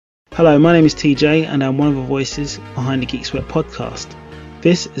Hello, my name is TJ and I'm one of the voices behind the Geek Sweat podcast.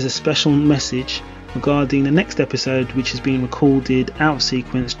 This is a special message regarding the next episode, which has been recorded out of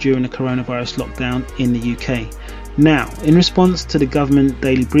sequence during the coronavirus lockdown in the UK. Now, in response to the government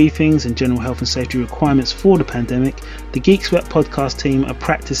daily briefings and general health and safety requirements for the pandemic, the Geek Sweat podcast team are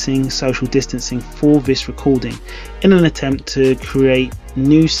practicing social distancing for this recording in an attempt to create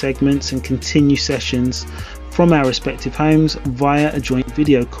new segments and continue sessions from our respective homes via a joint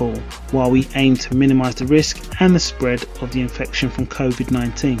video call, while we aim to minimise the risk and the spread of the infection from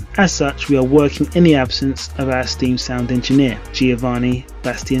COVID-19. As such, we are working in the absence of our esteemed sound engineer, Giovanni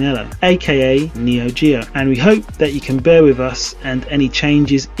Bastianello, aka Neo Geo, and we hope that you can bear with us and any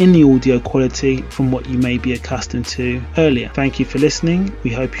changes in the audio quality from what you may be accustomed to earlier. Thank you for listening.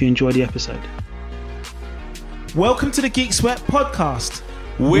 We hope you enjoy the episode. Welcome to the Geek Sweat podcast.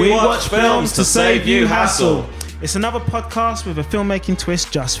 We watch films to save you hassle. It's another podcast with a filmmaking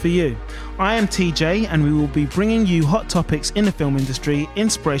twist just for you. I am TJ and we will be bringing you hot topics in the film industry,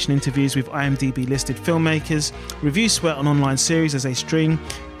 inspiration interviews with IMDb listed filmmakers, review sweat on online series as they stream,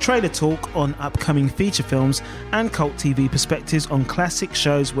 trailer talk on upcoming feature films, and cult TV perspectives on classic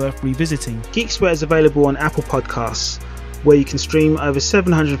shows worth revisiting. Geek Sweat is available on Apple Podcasts, where you can stream over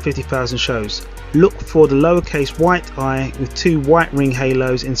 750,000 shows. Look for the lowercase white I with two white ring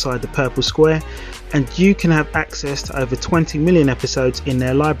halos inside the purple square, and you can have access to over 20 million episodes in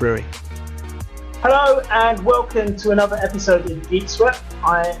their library. Hello and welcome to another episode of Geek Sweat.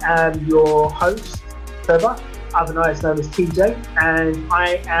 I am your host, Trevor, otherwise known as TJ, and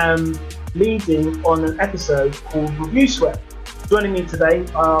I am leading on an episode called Review Sweat. Joining me today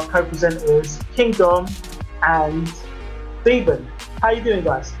are co-presenters King Dom and Stephen. How you doing,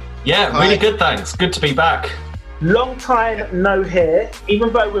 guys? Yeah, really good, thanks. Good to be back. Long time no hear.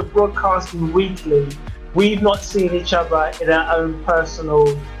 Even though we're broadcasting weekly, we've not seen each other in our own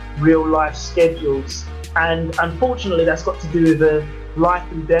personal, real-life schedules. And unfortunately, that's got to do with the life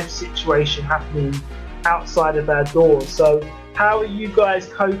and death situation happening outside of our doors. So how are you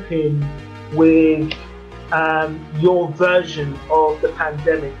guys coping with your version of the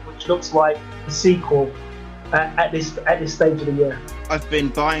pandemic, which looks like the sequel at this stage of the year? I've been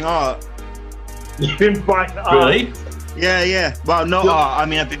buying art. You've been buying art? Really? Yeah. Well, not art. I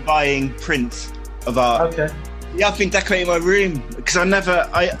mean, I've been buying prints of art. Okay. Yeah, I've been decorating my room because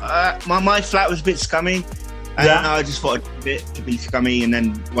my flat was a bit scummy, and I just thought it to be scummy, and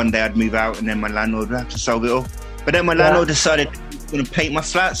then one day I'd move out, and then my landlord would have to solve it all. But then my landlord decided he was going to paint my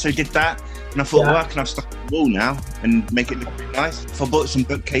flat, so he did that, and I thought, well, I can have stuff on the wall now and make it look really nice. So I bought some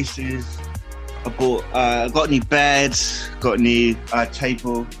bookcases. I got new beds, got a new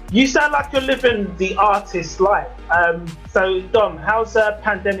table. You sound like you're living the artist life. So, Dom, how's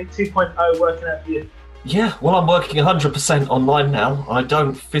Pandemic 2.0 working out for you? Yeah, well, I'm working 100% online now. I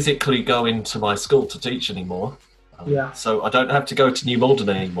don't physically go into my school to teach anymore. So I don't have to go to New Malden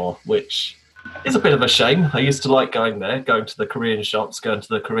anymore, which is a bit of a shame. I used to like going there, going to the Korean shops, going to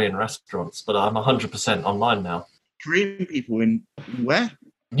the Korean restaurants, but I'm 100% online now. Korean people in where?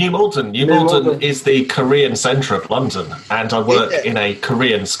 New Malden. New Malden is the Korean centre of London, and I work in a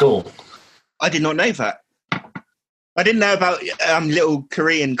Korean school. I did not know that. I didn't know about little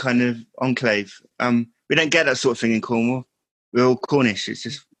Korean kind of enclave. We don't get that sort of thing in Cornwall. We're all Cornish. It's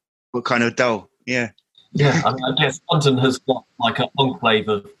just we're kind of dull. Yeah. Yeah, I mean, I guess London has got like an enclave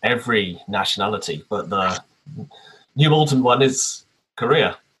of every nationality, but the New Malden one is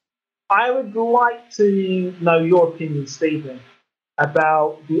Korea. I would like to know your opinion, Stephen,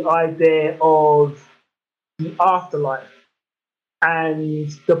 about the idea of the afterlife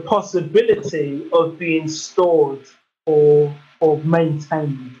and the possibility of being stored or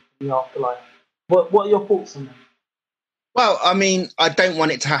maintained in the afterlife. What are your thoughts on that? Well, I mean, I don't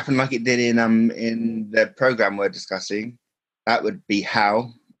want it to happen like it did in the program we're discussing. That would be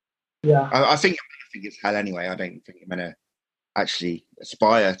hell. Yeah, I think it's hell anyway. I don't think I'm going to actually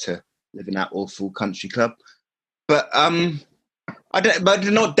aspire to live in that awful country club. But but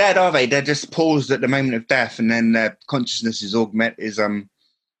they're not dead, are they? They're just paused at the moment of death, and then their consciousness is uploaded.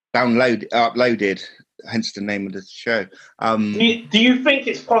 Hence the name of the show. Do you think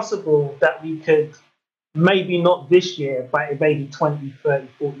it's possible that we could, maybe not this year, but maybe 20, 30,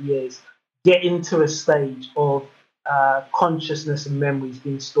 40 years, get into a stage of consciousness and memories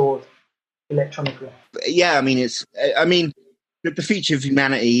being stored electronically? Yeah, I mean, the future of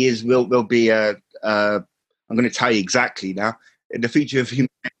humanity will be I'm going to tell you exactly now. The future of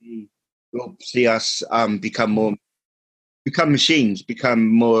humanity will see us become machines, become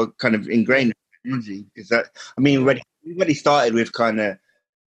more kind of ingrained in technology. Because we already started with kind of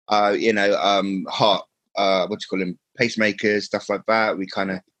heart, pacemakers, stuff like that. We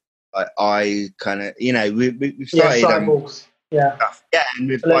kind of eye kind of, we've started cyborgs, stuff. Yeah, and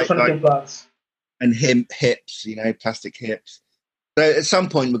with electronic implants and hips, plastic hips. So at some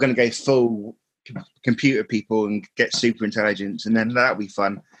point we're going to go full computer people and get super intelligence, and then that'll be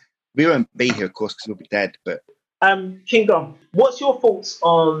fun. We won't be here, of course, because we'll be dead. But Kingdom, what's your thoughts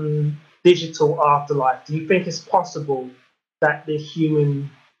on digital afterlife? Do you think it's possible that the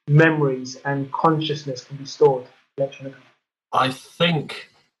human memories and consciousness can be stored electronically? I think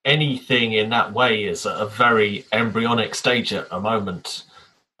anything in that way is at a very embryonic stage at the moment.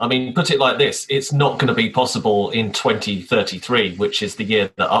 I mean, put it like this, it's not going to be possible in 2033, which is the year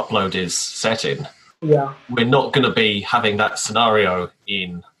that Upload is set in. Yeah. We're not going to be having that scenario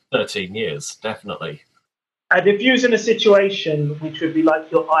in 13 years, definitely. And if you was in a situation which would be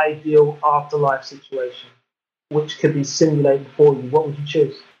like your ideal afterlife situation, which could be simulated for you, what would you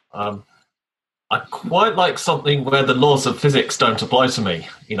choose? I quite like something where the laws of physics don't apply to me,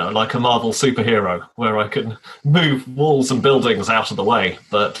 like a Marvel superhero, where I can move walls and buildings out of the way.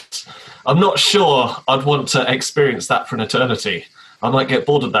 But I'm not sure I'd want to experience that for an eternity. I might get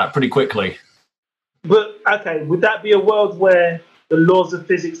bored of that pretty quickly. But, okay, would that be a world where the laws of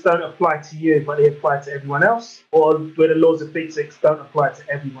physics don't apply to you, but they apply to everyone else? Or where the laws of physics don't apply to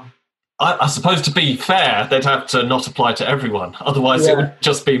everyone? I suppose to be fair, they'd have to not apply to everyone. Otherwise, it would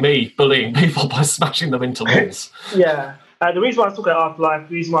just be me bullying people by smashing them into walls. Yeah. The reason why I was talking about afterlife,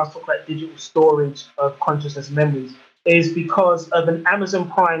 the reason why I was talking about digital storage of consciousness and memories is because of an Amazon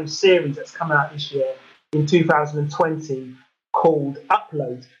Prime series that's coming out this year in 2020 called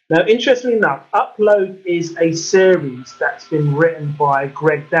Upload. Now, interestingly enough, Upload is a series that's been written by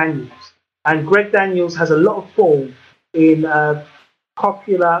Greg Daniels. And Greg Daniels has a lot of pull in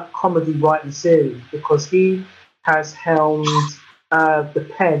popular comedy writing series because he has helmed the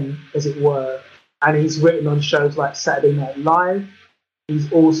pen, as it were, and he's written on shows like Saturday Night Live.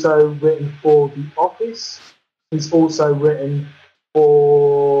 He's also written for The Office. He's also written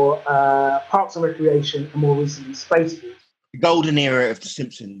for Parks and Recreation and more recently Spaceballs. The golden era of The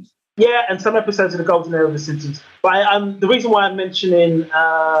Simpsons. Yeah, and some episodes of the golden era of The Simpsons. But the reason why I'm mentioning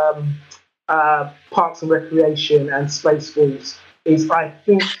Parks and Recreation and Spaceballs is I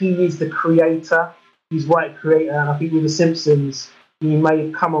think he is the creator. He's writer creator, and I think with The Simpsons, he may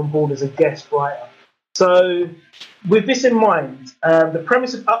have come on board as a guest writer. So, with this in mind, the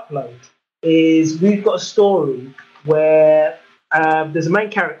premise of Upload is we've got a story where there's a main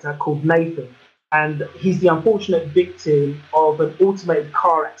character called Nathan, and he's the unfortunate victim of an automated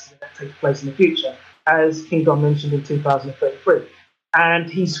car accident that takes place in the future, as King Don mentioned in 2033. And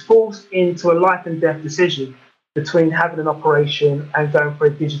he's forced into a life and death decision between having an operation and going for a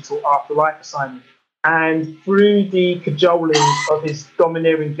digital afterlife assignment. And through the cajoling of his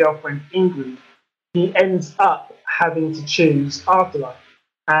domineering girlfriend, Ingrid, he ends up having to choose afterlife.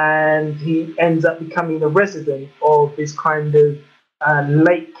 And he ends up becoming a resident of this kind of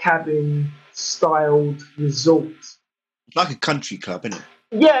lake cabin styled resort. Like a country club, isn't it?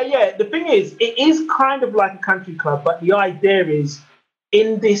 Yeah. The thing is, it is kind of like a country club, but the idea is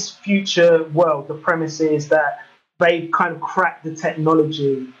in this future world, the premise is that they've kind of cracked the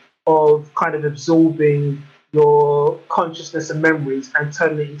technology of kind of absorbing your consciousness and memories and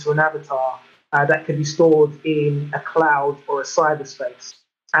turning it into an avatar that can be stored in a cloud or a cyberspace.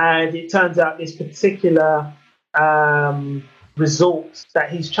 And it turns out this particular resort that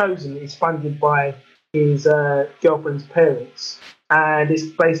he's chosen is funded by his girlfriend's parents. And it's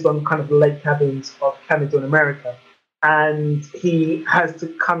based on kind of the lake cabins of Canada and America. And he has to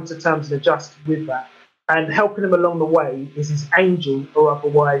come to terms and adjust with that. And helping him along the way is his angel, or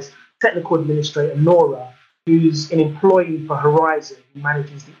otherwise technical administrator, Nora, who's an employee for Horizon, who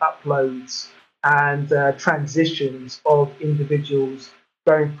manages the uploads and transitions of individuals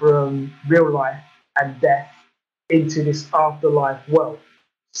going from real life and death into this afterlife world.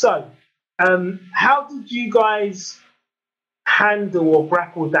 So, how did you guys handle or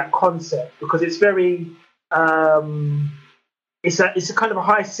grapple with that concept? Because it's very... it's a kind of a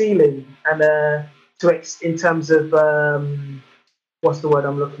high ceiling and in terms of what's the word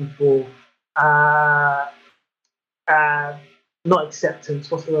I'm looking for? Not acceptance.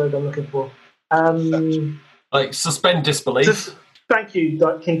 What's the word I'm looking for? Like suspend disbelief. Thank you,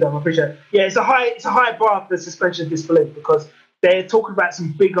 Kingdom. I appreciate it. Yeah, it's a high bar for suspension of disbelief because they're talking about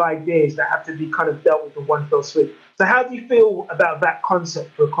some big ideas that have to be kind of dealt with in one fell swoop. So how do you feel about that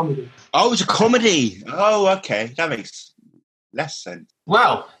concept for a comedy? Oh, it's a comedy. Oh, okay. That makes less sense.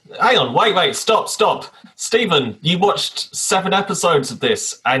 Wow. Hang on. Wait. Stop. Stephen, you watched 7 episodes of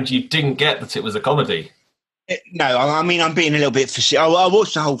this and you didn't get that it was a comedy. No, I mean, I'm being a little bit fishy. I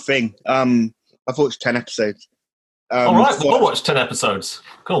watched the whole thing. I've watched 10 episodes. All right, we'll watch 10 episodes.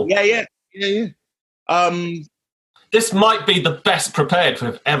 Cool. Yeah. This might be the best prepared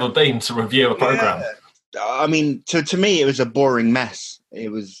we've ever been to review a program. I mean, to me, it was a boring mess.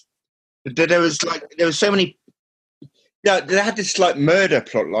 It was. There was so many. Yeah, they had this like murder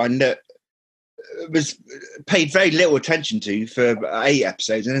plot line that was paid very little attention to for 8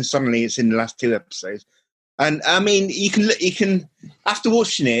 episodes, and then suddenly it's in the last 2 episodes. And I mean, you can after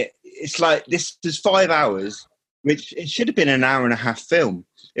watching it, it's like this is 5 hours, which it should have been an hour and a half film.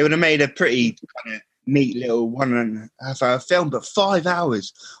 It would have made a pretty kind of neat little 1.5 hour film, but 5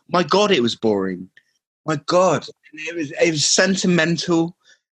 hours. My God, it was boring. My God, it was sentimental.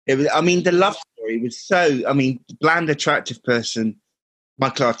 It was. I mean, the love story was so. I mean, bland, attractive person,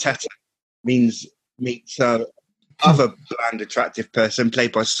 Michael Arteta meets other bland, attractive person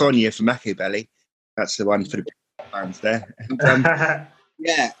played by Sonia from Machiavelli. That's the one for the fans there. And,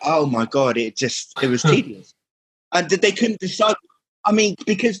 yeah. Oh my God, it was tedious, and they couldn't decide. I mean,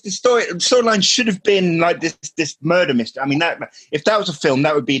 because the storyline should have been like this murder mystery. I mean, if that was a film,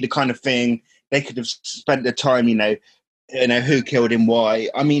 that would be the kind of thing they could have spent the time. Who killed him, why.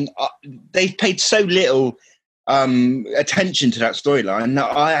 I mean, they've paid so little attention to that storyline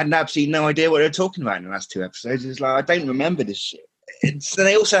that I had absolutely no idea what they were talking about in the last 2 episodes. It's like, I don't remember this shit. So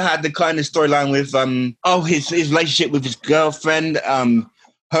they also had the kind of storyline with his relationship with his girlfriend,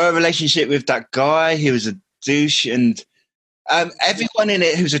 her relationship with that guy who was a douche, and everyone in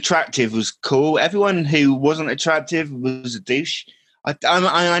it who's attractive was cool. Everyone who wasn't attractive was a douche.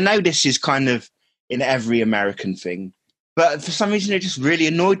 I know this is kind of in every American thing, but for some reason it just really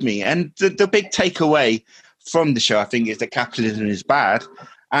annoyed me. And the big takeaway from the show, I think, is that capitalism is bad.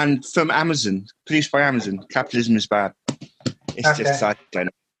 And from Amazon, produced by Amazon, capitalism is bad. It's just,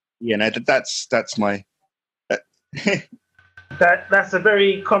 that's my... That's a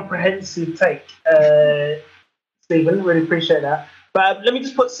very comprehensive take, Stephen. Really appreciate that. But let me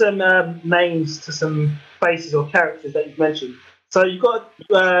just put some names to some faces or characters that you've mentioned. So you've got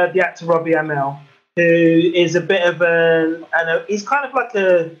the actor Robbie Amell, who is a bit of he's kind of like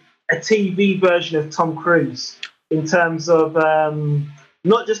a TV version of Tom Cruise in terms of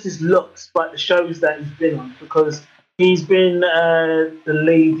not just his looks, but the shows that he's been on, because he's been the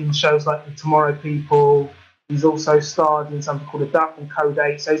lead in shows like The Tomorrow People. He's also starred in something called A Dark and Code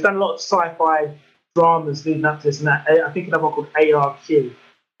 8. So he's done a lot of sci-fi dramas leading up to this, and that. I think another one called ARQ.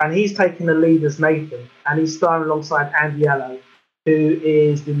 And he's taken the lead as Nathan, and he's starring alongside Andy Allo, who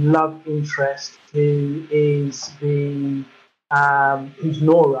is the love interest, who is who's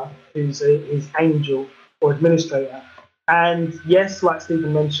Nora, who's his angel or administrator. And yes, like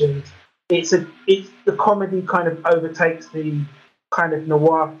Stephen mentioned, it's the comedy kind of overtakes the kind of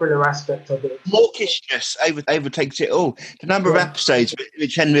noir thriller aspect of it. Mawkishness overtakes it all. The number of episodes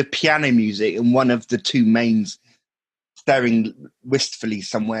which end with piano music and one of the two mains staring wistfully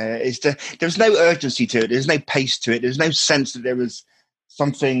somewhere, there was no urgency to it. There's no pace to it. There's no sense that there was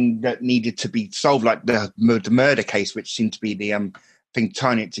something that needed to be solved, like the murder case, which seemed to be the thing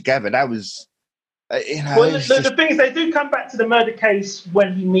tying it together. That was, Well, the thing is, they do come back to the murder case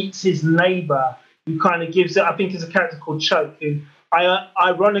when he meets his neighbour, who kind of gives it. I think there's a character called Choke, who,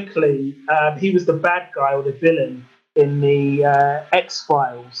 ironically, he was the bad guy or the villain in the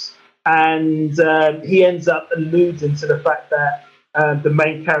X-Files. And he ends up alluding to the fact that the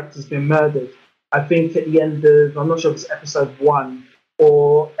main character's been murdered. I think at the end of, I'm not sure if it's episode 1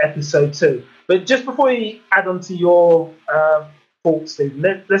 or episode 2. But just before we add on to your thoughts,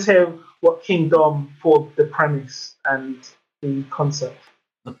 Stephen, let's hear what King Dom thought of the premise and the concept.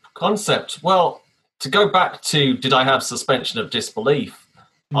 The concept? Well, to go back to, did I have suspension of disbelief?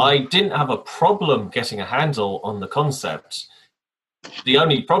 I didn't have a problem getting a handle on the concept. The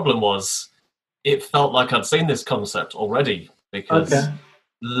only problem was it felt like I'd seen this concept already, because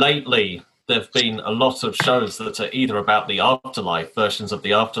lately there've been a lot of shows that are either about the afterlife, versions of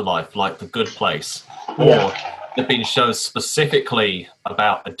the afterlife, like The Good Place, or there've been shows specifically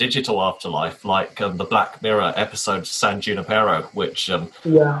about a digital afterlife, like the Black Mirror episode San Junipero, which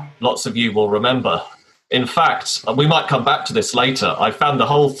lots of you will remember. In fact, we might come back to this later. I found the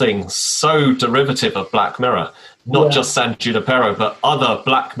whole thing so derivative of Black Mirror. Not just San Junipero, but other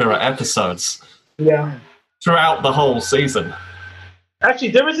Black Mirror episodes throughout the whole season. Actually,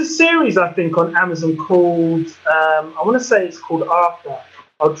 there is a series, I think, on Amazon called, I want to say it's called After.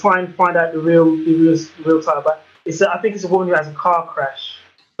 I'll try and find out the real title, but I think it's a woman who has a car crash,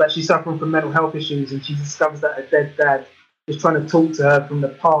 but she's suffering from mental health issues, and she discovers that her dead dad is trying to talk to her from the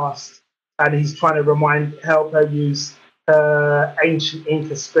past, and he's trying to help her use her ancient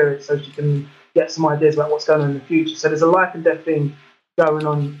Inca spirit so she can get some ideas about what's going on in the future. So there's a life and death thing going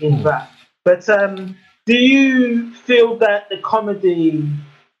on in that. But Do you feel that the comedy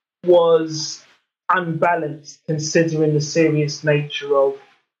was unbalanced, considering the serious nature of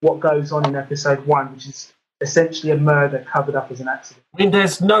what goes on in episode 1, which is essentially a murder covered up as an accident? I mean,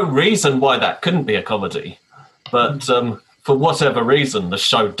 there's no reason why that couldn't be a comedy, but for whatever reason, the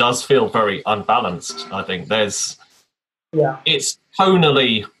show does feel very unbalanced. I think it's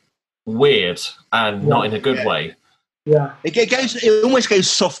tonally weird and not in a good way. Yeah, it almost goes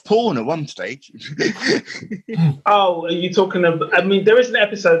soft porn at one stage. Oh, are you talking about? I mean, there is an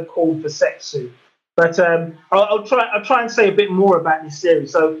episode called "For Sexu," but I'll try and say a bit more about this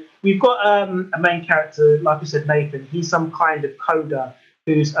series. So we've got a main character, like I said, Nathan. He's some kind of coder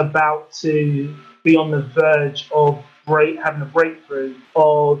who's about to be on the verge of having a breakthrough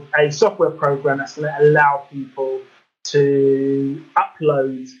of a software program that's going to allow people to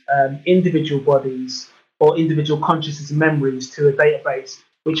upload individual bodies or individual consciousness and memories to a database,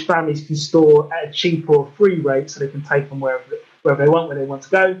 which families can store at a cheap or free rate, so they can take them wherever they want, where they want to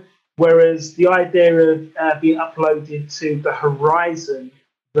go. Whereas the idea of being uploaded to the Horizon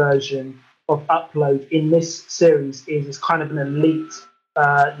version of Upload in this series is kind of an elite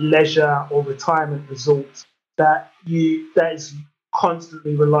leisure or retirement resort that is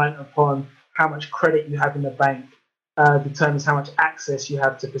constantly reliant upon how much credit you have in the bank, determines how much access you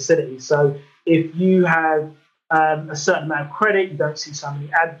have to facilities. So if you have a certain amount of credit, you don't see so many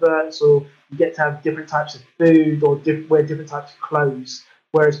adverts, or you get to have different types of food or wear different types of clothes.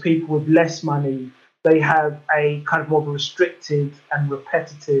 Whereas people with less money, they have a kind of more of a restricted and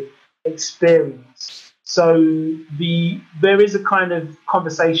repetitive experience. So there is a kind of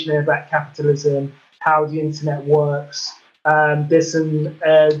conversation there about capitalism, how the internet works. There's some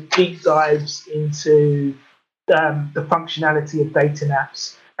deep dives into the functionality of dating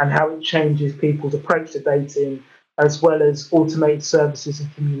apps and how it changes people's approach to dating, as well as automated services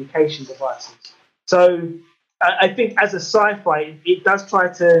and communication devices. So I think as a sci-fi, it does try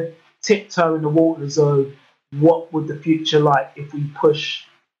to tiptoe in the waters of what would the future like if we push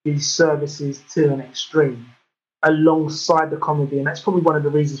these services to an extreme alongside the comedy. And that's probably one of the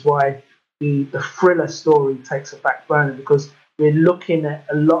reasons why the thriller story takes a back burner, because we're looking at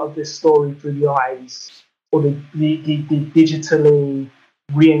a lot of this story through the eyes, or the digitally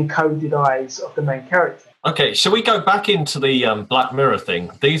re-encoded eyes of the main character. Okay, shall we go back into the Black Mirror thing?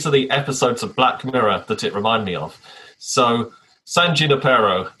 These are the episodes of Black Mirror that it reminded me of. So, San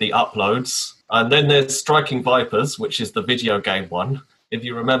Junipero, the Uploads, and then there's Striking Vipers, which is the video game one. If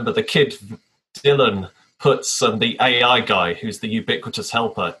you remember, the kid, Dylan, puts the AI guy, who's the ubiquitous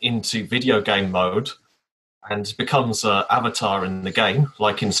helper, into video game mode and becomes an avatar in the game,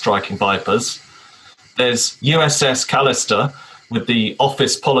 like in Striking Vipers. There's USS Callister, with the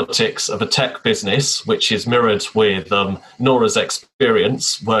office politics of a tech business, which is mirrored with Nora's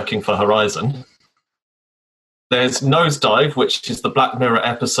experience working for Horizon. There's Nosedive, which is the Black Mirror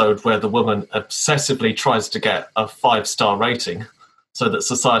episode where the woman obsessively tries to get a 5-star rating so that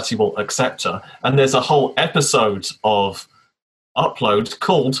society will accept her. And there's a whole episode of Upload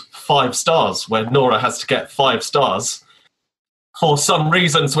called 5 Stars, where Nora has to get 5 stars for some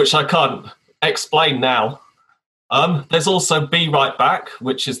reasons which I can't explain now. There's also Be Right Back,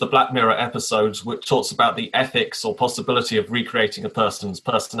 which is the Black Mirror episode which talks about the ethics or possibility of recreating a person's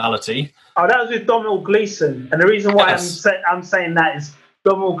personality. Oh, that was with Domhnall Gleeson. And the reason why I'm saying that is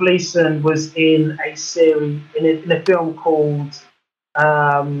Domhnall Gleeson was in a series, in a film called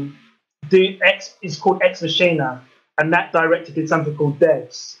it's called Ex Machina, and that director did something called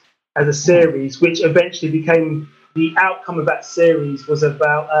Devs as a series, which eventually became... The outcome of that series was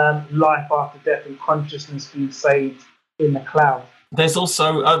about life after death and consciousness being saved in the cloud. There's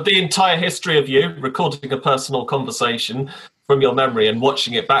also the entire history of you, recording a personal conversation from your memory and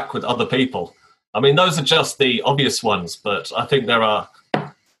watching it back with other people. I mean, those are just the obvious ones, but I think there are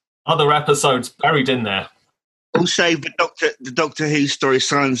other episodes buried in there. Also, the Doctor Who story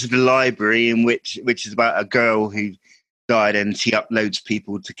Silence of the Library, in which is about a girl who died and she uploads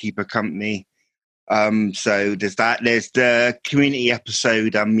people to keep her company. So there's that. There's the Community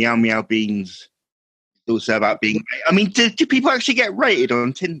episode, Meow Meow Beans. It's also about being... I mean, do people actually get rated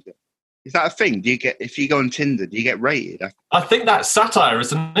on Tinder? Is that a thing? If you go on Tinder, do you get rated? I think that's satire,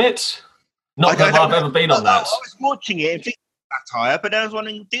 isn't it? Not that I've ever been on that. I was watching it and thinking satire, but I was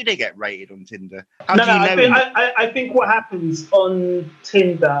wondering, do they get rated on Tinder? How do you know? I think what happens on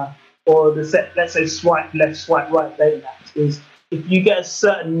Tinder, or let's say swipe left, swipe right dating apps, is if you get a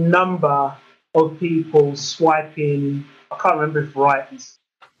certain number of people swiping, I can't remember if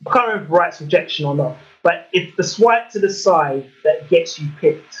right's rejection or not, but if the swipe to the side that gets you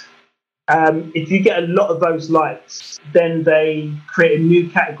picked, if you get a lot of those likes, then they create a new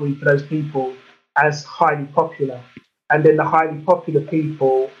category for those people as highly popular. And then the highly popular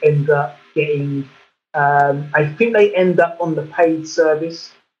people end up getting, I think they end up on the paid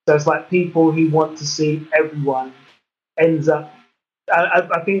service. So it's like people who want to see everyone ends up,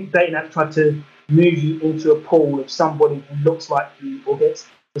 I think dating apps try to move you into a pool of somebody who looks like you or gets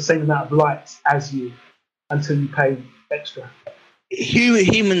the same amount of likes as you until you pay extra.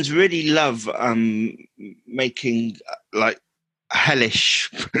 Humans really love making like hellish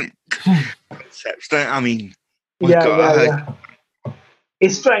concepts. Yeah.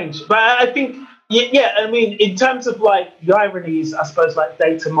 It's strange, but I think I mean, in terms of like the ironies, I suppose like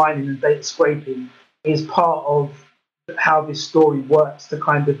data mining and data scraping is part of how this story works to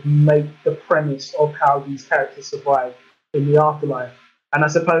kind of make the premise of how these characters survive in the afterlife. And I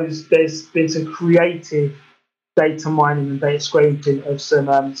suppose there's been some creative data mining and data scraping of some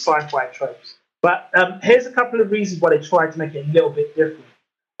sci-fi tropes. But here's a couple of reasons why they tried to make it a little bit different.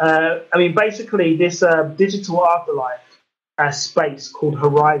 I mean, basically, this digital afterlife space called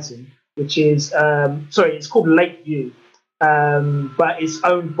Horizon, which is, it's called Lakeview, but it's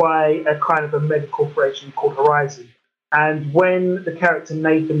owned by a kind of a mega corporation called Horizon. And when the character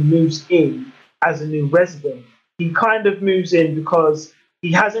Nathan moves in as a new resident, he kind of moves in because he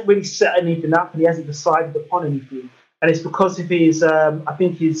hasn't really set anything up and he hasn't decided upon anything. And it's because of his, I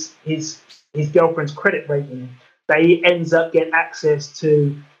think his girlfriend's credit rating, that he ends up getting access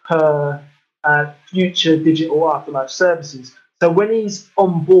to her future digital afterlife services. So when he's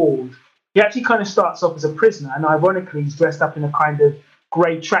on board, he actually kind of starts off as a prisoner, and ironically, he's dressed up in a kind of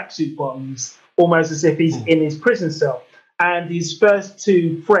grey tracksuit bottoms, almost as if he's in his prison cell. And his first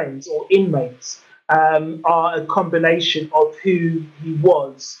two friends or inmates are a combination of who he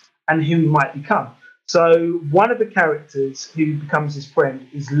was and who he might become. So one of the characters who becomes his friend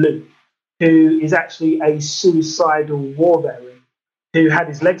is Luke, who is actually a suicidal war veteran who had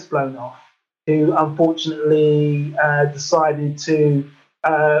his legs blown off, who unfortunately decided to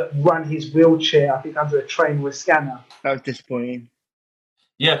run his wheelchair, I think, under a train with a scanner. That was disappointing.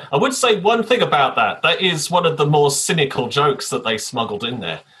 Yeah, I would say one thing about that. That is one of the more cynical jokes that they smuggled in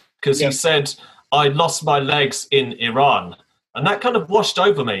there. Because he said, I lost my legs in Iran. And that kind of washed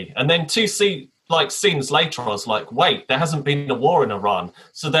over me. And then scenes later, I was like, wait, there hasn't been a war in Iran.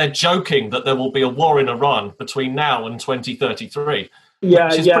 So they're joking that there will be a war in Iran between now and 2033.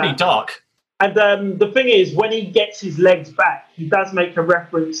 Which is pretty dark. And the thing is, when he gets his legs back, he does make a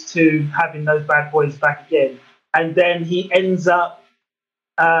reference to having those bad boys back again. And then he ends up,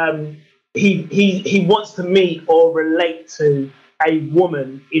 he wants to meet or relate to a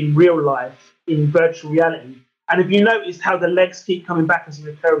woman in real life, in virtual reality. And if you notice how the legs keep coming back as a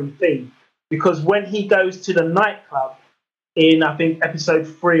recurring theme, because when he goes to the nightclub in, I think, episode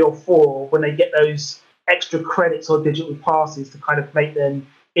 3 or 4, when they get those extra credits or digital passes to kind of make them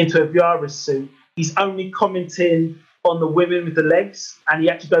into a Viara suit, he's only commenting on the women with the legs, and he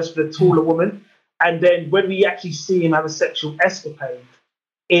actually goes for the taller woman. And then when we actually see him have a sexual escapade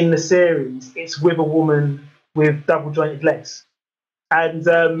in the series, it's with a woman with double jointed legs. And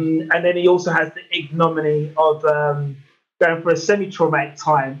then he also has the ignominy of going for a semi-traumatic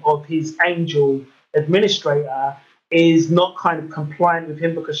time of his angel administrator is not kind of compliant with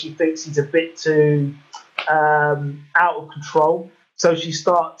him because she thinks he's a bit too out of control. So she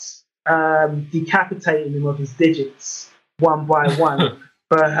starts decapitating him of his digits one by one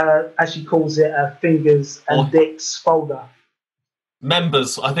for her, as she calls it, fingers and dicks folder.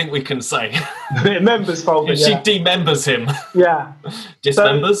 Members, I think we can say. Members folder, She demembers him. Yeah.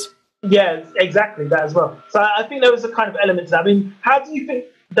 Dismembers? So, yeah, exactly, that as well. So I think there was a kind of element to that. I mean, how do you think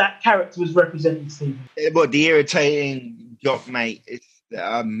that character was represented, Stephen? Well, the irritating jock mate.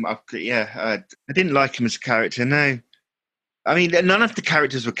 I didn't like him as a character, no. I mean, none of the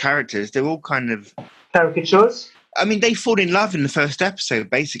characters were characters. They're all kind of... caricatures? I mean, they fall in love in the first episode,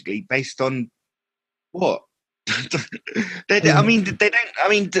 basically, based on what? They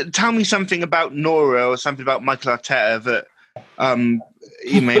don't. Tell me something about Nora or something about Michael Arteta that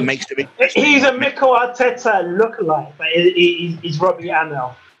makes them. He's a Mikel Arteta lookalike, but he's Robbie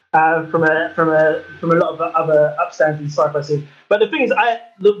Amell from a lot of other upstanding sci-fi series. But the thing is,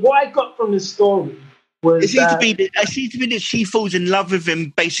 what I got from this story was I seem to be that she falls in love with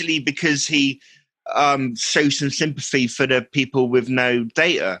him basically because he shows some sympathy for the people with no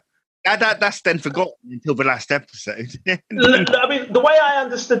data. That's then forgotten until the last episode. I mean, the way I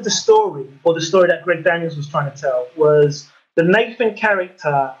understood the story, or the story that Greg Daniels was trying to tell, was the Nathan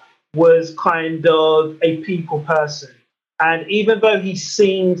character was kind of a people person. And even though he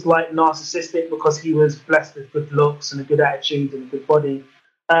seemed like narcissistic because he was blessed with good looks and a good attitude and a good body,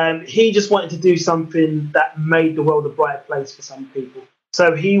 he just wanted to do something that made the world a brighter place for some people.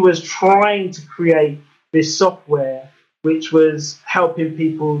 So he was trying to create this software which was helping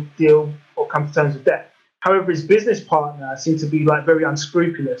people deal or come to terms with death. However, his business partner seemed to be like very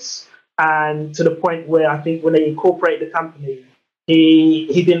unscrupulous, and to the point where I think when they incorporated the company,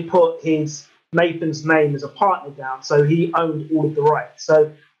 he didn't put his Nathan's name as a partner down, so he owned all of the rights.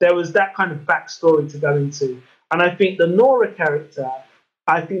 So there was that kind of backstory to go into. And I think the Nora character,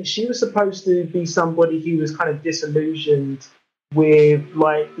 I think she was supposed to be somebody who was kind of disillusioned with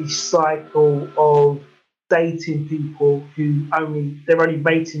like the cycle of dating people who they're only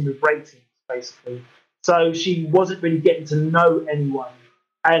mating with ratings, basically. So she wasn't really getting to know anyone.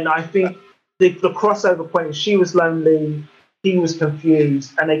 And I think the crossover point is she was lonely, he was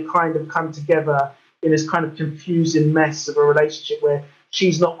confused, and they kind of come together in this kind of confusing mess of a relationship where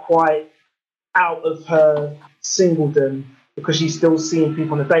she's not quite out of her singledom because she's still seeing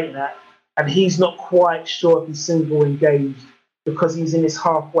people on the dating app, and he's not quite sure if he's single or engaged because he's in this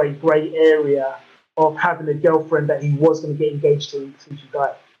halfway grey area of having a girlfriend that he was going to get engaged to until she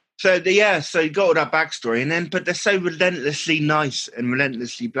died. So you got all that backstory, but they're so relentlessly nice and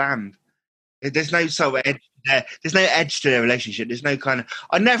relentlessly bland. There's no sort of edge there. There's no edge to their relationship. There's no kind of.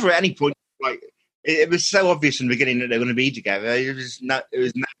 I never at any point like it was so obvious in the beginning that they were going to be together. It was no.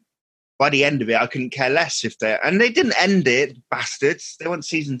 By the end of it, I couldn't care less if they didn't end it, bastards. They want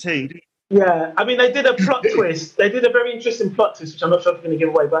season 2. Yeah, I mean, they did a plot twist. They did a very interesting plot twist, which I'm not sure if I'm going to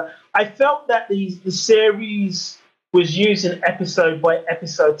give away. But I felt that the series was using episode by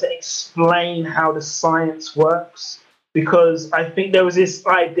episode to explain how the science works, because I think there was this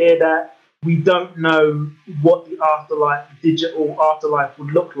idea that we don't know what the afterlife, digital afterlife,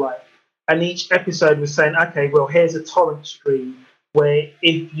 would look like. And each episode was saying, okay, well, here's a torrent stream where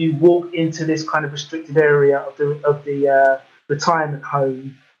if you walk into this kind of restricted area of the retirement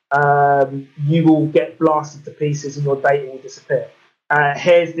home, you will get blasted to pieces and your data will disappear.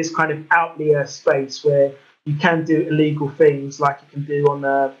 Here's this kind of outlier space where you can do illegal things like you can do on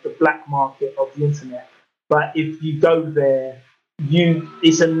the black market of the internet. But if you go there,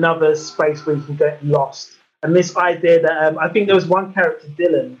 it's another space where you can get lost. And this idea that I think there was one character,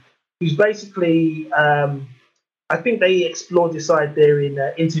 Dylan, who's basically, I think they explored this idea in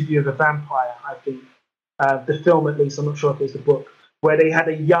Interview with a Vampire, I think. The film, at least, I'm not sure if it's the book, where they had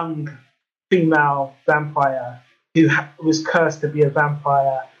a young female vampire who was cursed to be a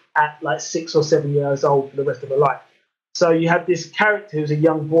vampire at like 6 or 7 years old for the rest of her life. So you had this character who's a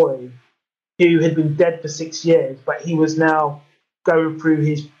young boy who had been dead for 6 years, but he was now going through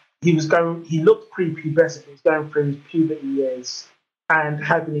he looked pre-pubescent, he was going through his puberty years and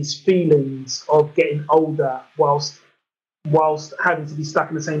having his feelings of getting older whilst having to be stuck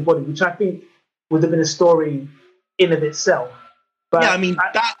in the same body, which I think would have been a story in of itself. But yeah, I mean,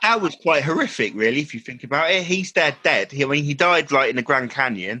 that was quite horrific, really, if you think about it. He's dead. He died, like, in the Grand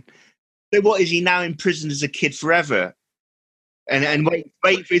Canyon. So what, is he now imprisoned as a kid forever? And wait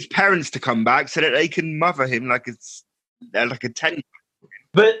for his parents to come back so that they can mother him like a 10.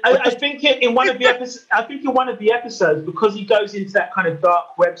 But I think in one of the episodes, because he goes into that kind of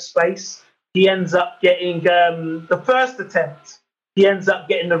dark web space, he ends up getting the first attempt. He ends up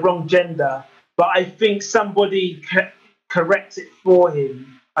getting the wrong gender, but I think somebody corrects it for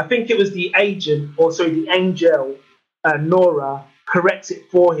him. I think it was the angel, Nora, corrects it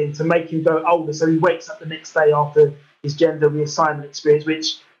for him to make him go older. So he wakes up the next day after his gender reassignment experience,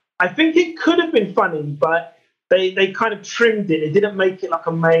 which I think it could have been funny, but they kind of trimmed it. They didn't make it like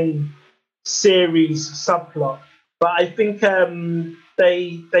a main series subplot. But I think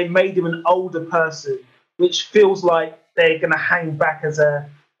they made him an older person, which feels like they're going to hang back as a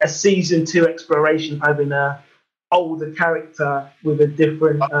season 2 exploration, having a older character with a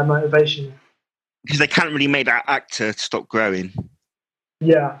different motivation. Because they can't really make that actor stop growing.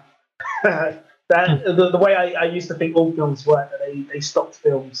 Yeah. The way I used to think all films work, that they stopped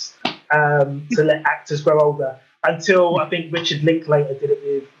films to let actors grow older, until I think Richard Linklater did it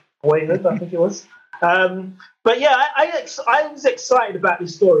with Boyhood, I think it was. But yeah, I was excited about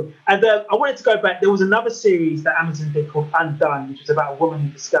this story. And I wanted to go back. There was another series that Amazon did called Undone, which was about a woman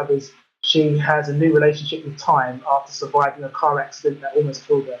who discovers she has a new relationship with time after surviving a car accident that almost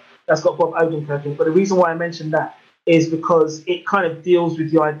killed her. That's got Bob Odenkirk in. But the reason why I mentioned that is because it kind of deals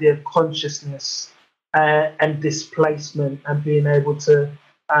with the idea of consciousness and displacement and being able to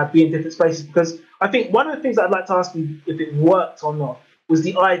be in different spaces. Because I think one of the things that I'd like to ask you if it worked or not was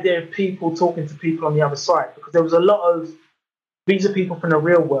the idea of people talking to people on the other side. Because there was a lot of, these are people from the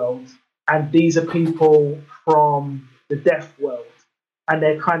real world and these are people from the deaf world. And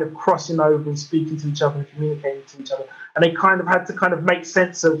they're kind of crossing over and speaking to each other and communicating to each other. And they kind of had to kind of make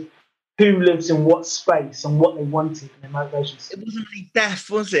sense of who lives in what space and what they wanted and their motivations. It wasn't really death,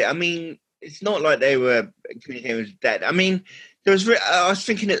 was it? I mean, it's not like they were communicating with dead. I mean, I was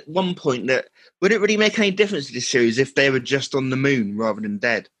thinking at one point that would it really make any difference to this series if they were just on the moon rather than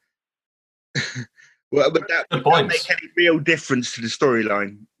dead? Would that make any real difference to the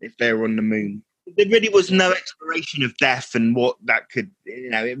storyline if they were on the moon? There really was no exploration of death and what that could,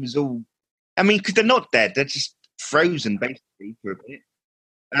 it was all... I mean, because they're not dead, they're just frozen, basically, for a bit.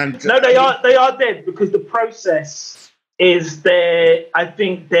 And, no, they are dead, because the process is the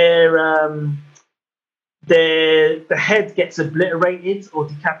head gets obliterated or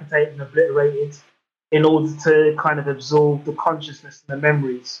decapitated and obliterated in order to kind of absorb the consciousness and the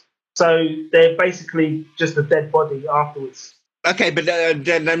memories. So they're basically just a dead body afterwards. Okay, but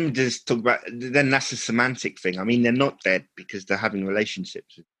then let me just talk about... Then that's a semantic thing. I mean, they're not dead because they're having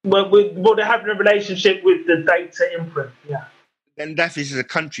relationships. Well, they're having a relationship with the data imprint, yeah. And Death is a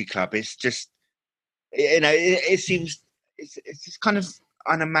country club. It's just... it seems... It's just kind of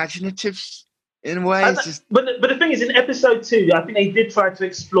unimaginative in a way. But the thing is, in episode 2, I think they did try to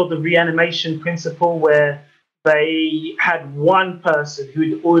explore the reanimation principle where they had one person who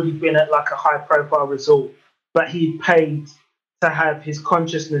had already been at like a high-profile resort, but he'd paid to have his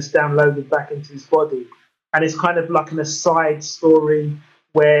consciousness downloaded back into his body. And it's kind of like an aside story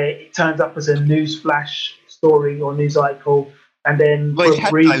where it turns up as a news flash story or news article, and then so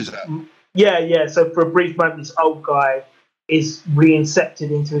for a brief moment this old guy is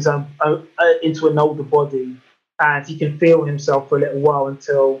reincepted into his own into an older body, and he can feel himself for a little while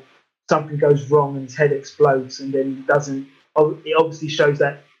until something goes wrong and his head explodes, and then he doesn't. It obviously shows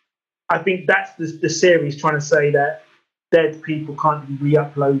that. I think that's the series trying to say that dead people can't be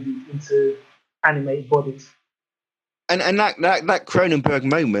re-uploaded into animated bodies. And that Cronenberg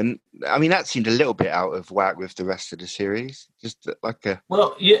moment, I mean, that seemed a little bit out of whack with the rest of the series. Just like a...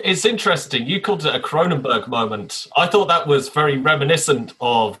 Well, yeah, it's interesting. You called it a Cronenberg moment. I thought that was very reminiscent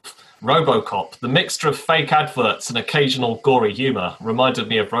of RoboCop. The mixture of fake adverts and occasional gory humour reminded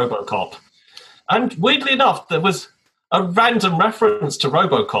me of RoboCop. And weirdly enough, there was a random reference to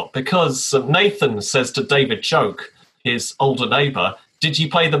RoboCop because Nathan says to David Choke, his older neighbour, "Did you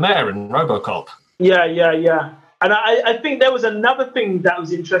play the mayor in RoboCop?" Yeah. And I think there was another thing that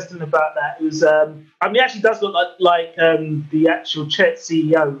was interesting about that. It was, it actually does look like the actual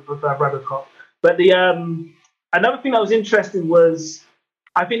CEO of RoboCop. But another thing that was interesting was,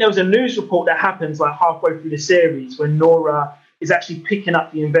 I think there was a news report that happens like halfway through the series when Nora is actually picking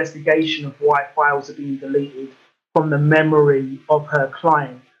up the investigation of why files are being deleted from the memory of her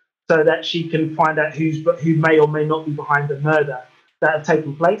client, so that she can find out who may or may not be behind the murder that have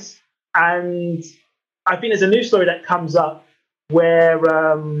taken place. And I think there's a news story that comes up where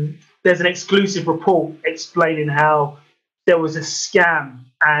there's an exclusive report explaining how there was a scam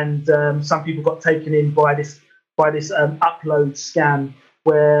and some people got taken in by this upload scam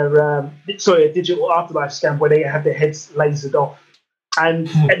where a digital afterlife scam where they have their heads lasered off. And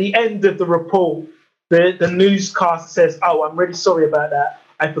at the end of the report, the newscaster says, "Oh, I'm really sorry about that.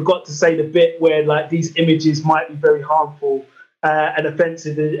 I forgot to say the bit where like these images might be very harmful and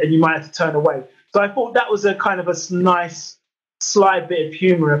offensive, and you might have to turn away." So I thought that was a kind of a nice, sly bit of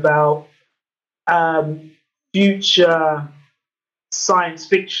humour about future science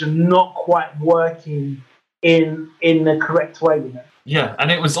fiction not quite working in the correct way, Yeah,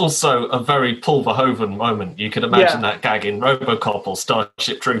 and it was also a very Paul Verhoeven moment. You could imagine that gag in RoboCop or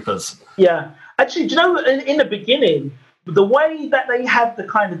Starship Troopers. Yeah. Actually, do you know, in the beginning, the way that they had the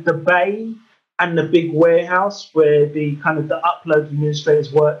kind of the bay and the big warehouse where the kind of the upload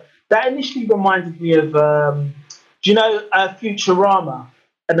administrators work, that initially reminded me of, Futurama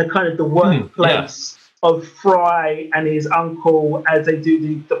and the kind of the workplace of Fry and his uncle as they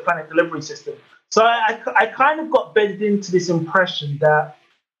do the planet delivery system. So I kind of got bedded into this impression that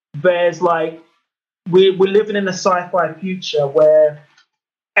there's like, we're living in a sci-fi future where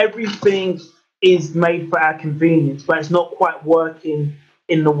everything is made for our convenience, but it's not quite working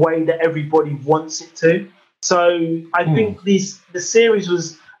in the way that everybody wants it to. So I think the series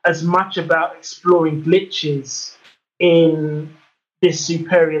was as much about exploring glitches in this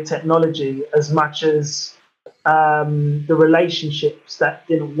superior technology as much as the relationships that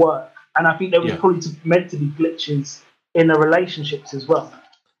didn't work. And I think there was probably meant to be glitches in the relationships as well.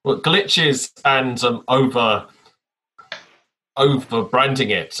 Well, glitches and over branding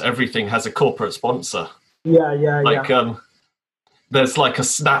it. Everything has a corporate sponsor. There's like a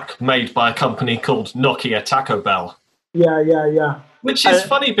snack made by a company called Nokia Taco Bell. Yeah. Which is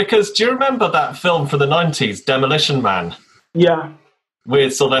funny because do you remember that film from the 90s, Demolition Man? Yeah.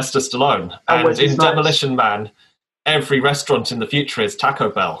 With Sylvester Stallone. And in Demolition Man, every restaurant in the future is Taco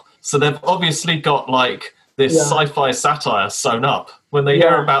Bell. So they've obviously got like this sci-fi satire sewn up. When they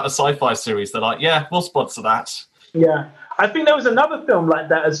hear about a sci-fi series, they're like, yeah, we'll sponsor that. Yeah. I think there was another film like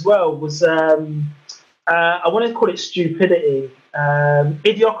that as well. Was I want to call it Stupidity.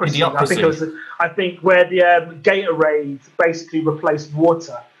 Idiocracy. I think it was. I think where the Gatorade basically replaced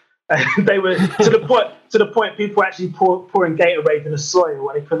water. They were to the point people actually pouring Gatorade in the soil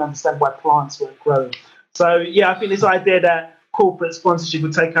when they couldn't understand why plants weren't growing. So yeah, I think this idea that corporate sponsorship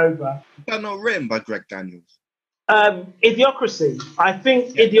would take over. But not written by Greg Daniels. Idiocracy. I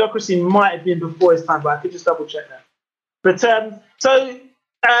think Idiocracy might have been before his time, but I could just double check that. But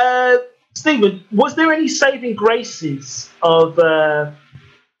Stephen, was there any saving graces of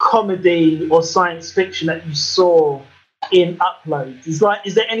comedy or science fiction that you saw in Upload? Is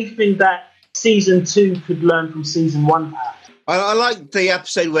there anything that season 2 could learn from season 1? I liked the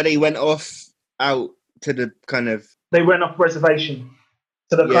episode where they went off out to the kind of... They went off reservation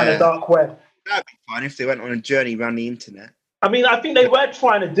to the kind of dark web. That'd be fine if they went on a journey around the internet. I mean, I think they were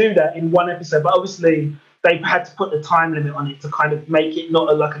trying to do that in one episode, but obviously they've had to put the time limit on it to kind of make it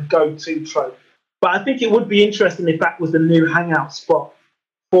not like a go-to trope. But I think it would be interesting if that was the new hangout spot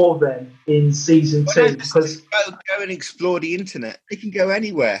for them in season 2. Because go and explore the internet. They can go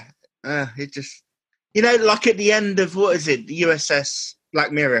anywhere. It just, like at the end of what is it, the USS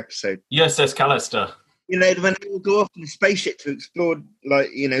Black Mirror episode, USS Callister. When they all go off in a spaceship to explore,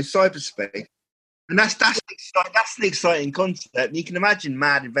 cyberspace, and that's an exciting concept. You can imagine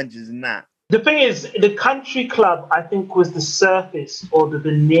mad adventures in that. The thing is, the country club, I think, was the surface or the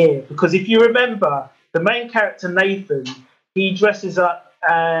veneer. Because if you remember, the main character, Nathan, he dresses up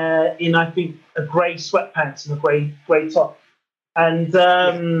in, I think, a grey sweatpants and a grey top. And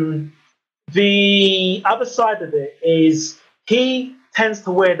the other side of it is he tends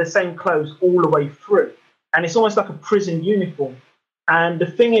to wear the same clothes all the way through. And it's almost like a prison uniform. And the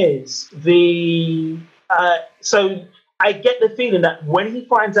thing is, so I get the feeling that when he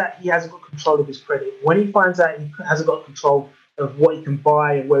finds out he hasn't got control of his credit, when he finds out he hasn't got control of what he can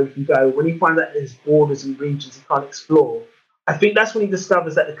buy and where he can go, when he finds out there's borders and regions he can't explore, I think that's when he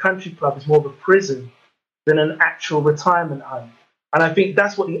discovers that the country club is more of a prison than an actual retirement home. And I think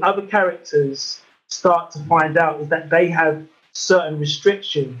that's what the other characters start to find out, is that they have certain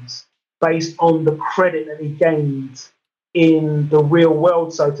restrictions based on the credit that he gained in the real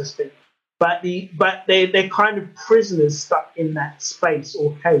world, so to speak. But they're kind of prisoners stuck in that space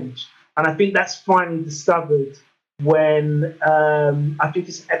or cage. And I think that's finally discovered when, I think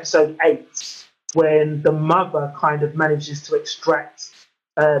it's episode 8, when the mother kind of manages to extract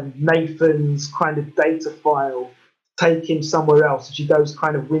Nathan's kind of data file, take him somewhere else. And she goes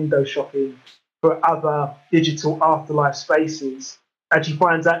kind of window shopping for other digital afterlife spaces. And she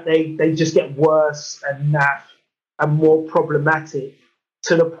finds out they just get worse and naff and more problematic,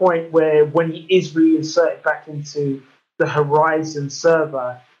 to the point where when he is reinserted back into the Horizon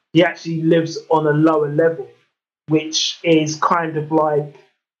server, he actually lives on a lower level, which is kind of like,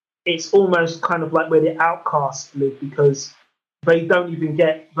 it's almost kind of like where the outcasts live, because they don't even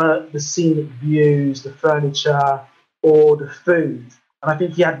get the scenic views, the furniture, or the food. And I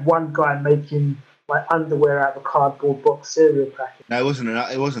think he had one guy making like underwear out of a cardboard box cereal packet. No,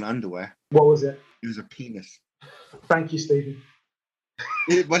 it wasn't underwear. What was it? It was a penis. Thank you, Stephen.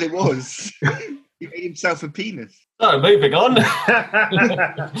 It was. He made himself a penis. So, moving on.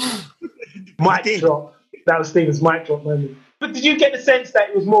 Mic drop. That was Stephen's mic drop moment. But did you get the sense that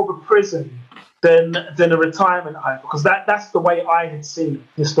it was more of a prison than a retirement home? Because that's the way I had seen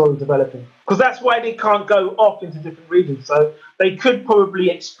the story developing. Because that's why they can't go off into different regions. So they could probably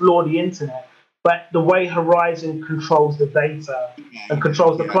explore the internet, but the way Horizon controls the data and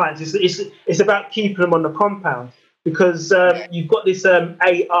controls the clients, it's about keeping them on the compound. Because you've got this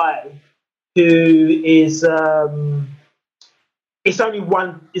AI who is it's only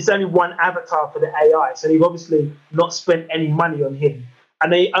one avatar for the AI, so they've obviously not spent any money on him,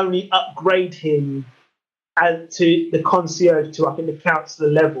 and they only upgrade him to the concierge to, I think, the counselor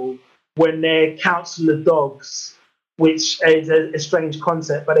level when they're counselor dogs, which is a strange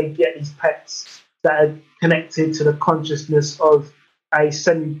concept, but they get these pets that are connected to the consciousness of a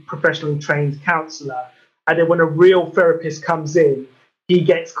semi-professionally trained counselor. And then when a real therapist comes in, he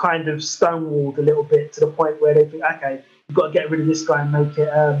gets kind of stonewalled a little bit, to the point where they think, okay, we've got to get rid of this guy and make it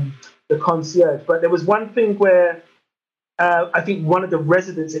the concierge. But there was one thing where I think one of the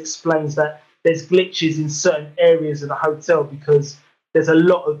residents explains that there's glitches in certain areas of the hotel because there's a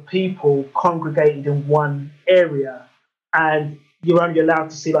lot of people congregated in one area, and you're only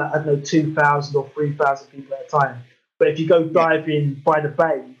allowed to see, like, I don't know, 2,000 or 3,000 people at a time. But if you go diving by the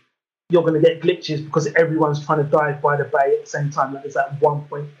bay, you're going to get glitches because everyone's trying to dive by the bay at the same time. Like there's like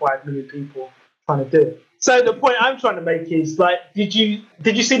 1.5 million people trying to do it. So the point I'm trying to make is like, did you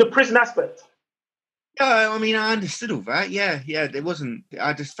see the prison aspect? I mean, I understood all that. Yeah. There wasn't.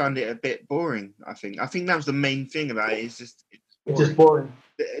 I just found it a bit boring. I think that was the main thing about it. It's just boring.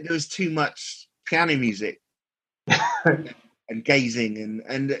 There was too much piano music and gazing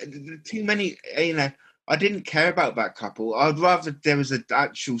and too many. I didn't care about that couple. I'd rather there was an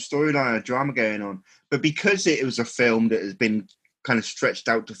actual storyline, a drama going on. But because it was a film that has been kind of stretched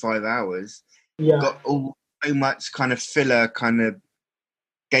out to 5 hours, got all so much kind of filler, kind of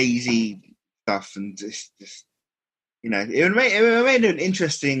gazy stuff, and just it made an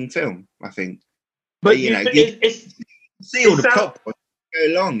interesting film, I think. But you see all the plot go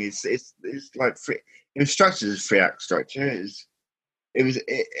along. It's like free. It was structured as 3-act structure.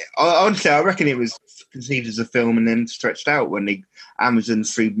 Honestly, I reckon it was conceived as a film and then stretched out when Amazon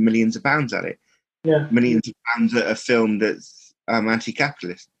threw millions of pounds at it. Yeah, millions of pounds at a film that's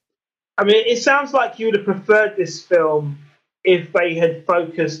anti-capitalist. I mean, it sounds like you would have preferred this film if they had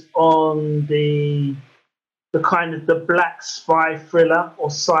focused on the kind of the black spy thriller or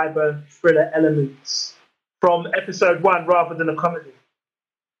cyber thriller elements from episode 1 rather than a comedy.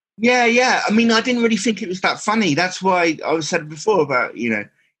 Yeah. I mean, I didn't really think it was that funny. That's why I said before about,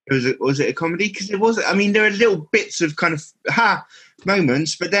 was it a comedy? Because it wasn't. I mean, there are little bits of kind of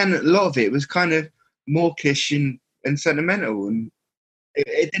moments, but then a lot of it was kind of mawkish and sentimental, and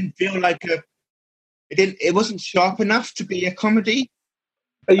it didn't feel like it wasn't sharp enough to be a comedy.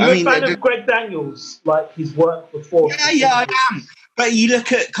 Are you a fan of Greg Daniels, like his work before? Yeah, I am. But you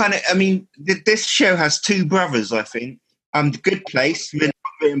look at this show has 2 brothers, I think. The Good Place,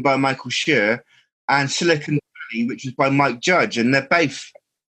 written by Michael Schur, and Silicon Valley, which was by Mike Judge, and they're both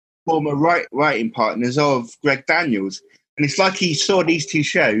former writing partners of Greg Daniels. And it's like he saw these 2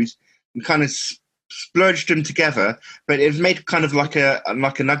 shows and kind of splurged them together, but it made kind of like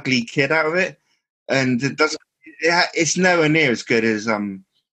an ugly kid out of it, and it's nowhere near as good as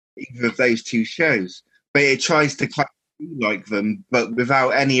either of those 2 shows. But it tries to kind of be like them, but without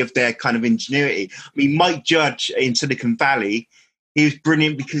any of their kind of ingenuity. I mean, Mike Judge in Silicon Valley, he was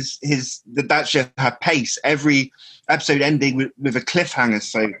brilliant because that show had pace. Every episode ending with a cliffhanger.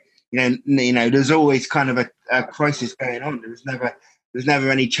 So there's always kind of a crisis going on. There's never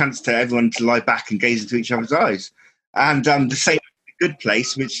any chance to everyone to lie back and gaze into each other's eyes. And the same with The Good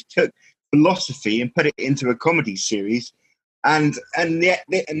Place, which took philosophy and put it into a comedy series, and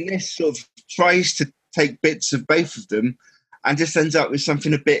this sort of tries to take bits of both of them and just ends up with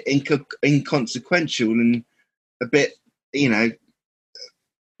something a bit inconsequential and a bit,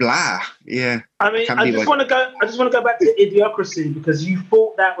 blah. Yeah. I mean, I just want to go back to Idiocracy, because you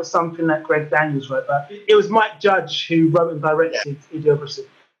thought that was something that Greg Daniels wrote, but it was Mike Judge who wrote and directed Idiocracy.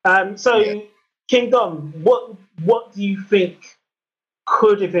 King Dom, what do you think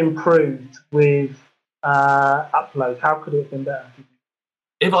could have improved with Upload? How could it have been better?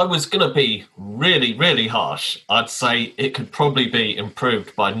 If I was going to be really, really harsh, I'd say it could probably be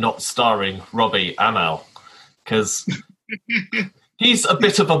improved by not starring Robbie Amell, because he's a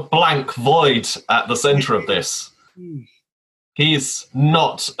bit of a blank void at the centre of this. He's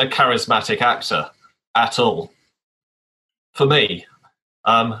not a charismatic actor at all, for me.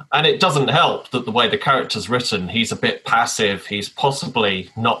 And it doesn't help that the way the character's written, he's a bit passive. He's possibly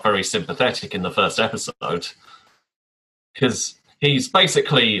not very sympathetic in the first episode, because he's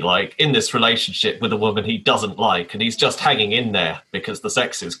basically like in this relationship with a woman he doesn't like, and he's just hanging in there because the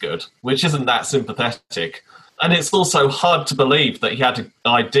sex is good, which isn't that sympathetic. And it's also hard to believe that he had an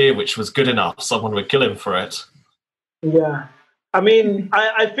idea which was good enough someone would kill him for it. Yeah. I mean,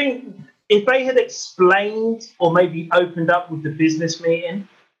 I think if they had explained or maybe opened up with the business meeting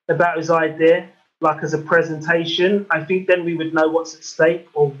about his idea, like as a presentation, I think then we would know what's at stake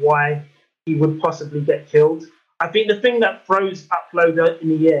or why he would possibly get killed. I think the thing that throws Upload in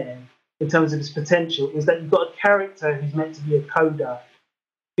the air in terms of his potential is that you've got a character who's meant to be a coder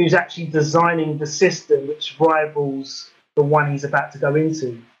who's actually designing the system which rivals the one he's about to go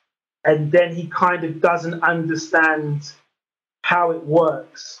into. And then he kind of doesn't understand how it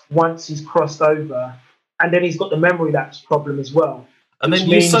works once he's crossed over. And then he's got the memory lapse problem as well. And then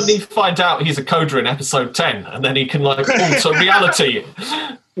you suddenly find out he's a coder in episode 10, and then he can alter reality.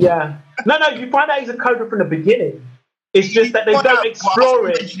 Yeah. No, you find out he's a coder from the beginning. It's just that they don't explore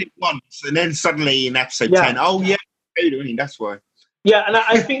it once, and then suddenly in episode 10, that's why. Yeah, and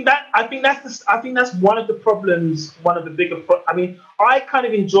I think that's one of the problems. One of the bigger. I mean, I kind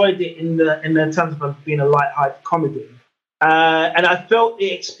of enjoyed it in the terms of being a light-hearted comedy, and I felt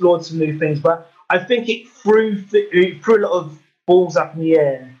it explored some new things. But I think it threw a lot of balls up in the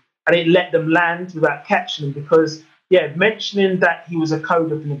air and it let them land without catching him because, mentioning that he was a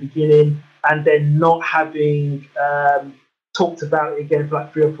coder from the beginning and then not having talked about it again for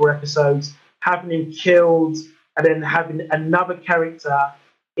like 3 or 4 episodes, having him killed, and then having another character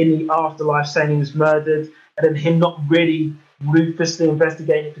in the afterlife saying he was murdered, and then him not really ruthlessly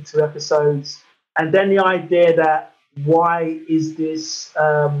investigating it for 2 episodes. And then the idea that why has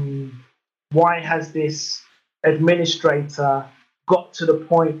this administrator got to the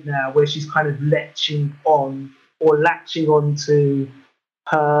point now where she's kind of latching on to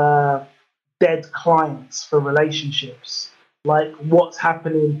her dead clients for relationships? Like, what's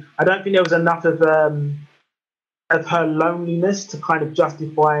happening? I don't think there was enough of her loneliness to kind of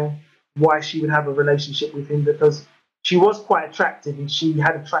justify why she would have a relationship with him, because she was quite attractive and she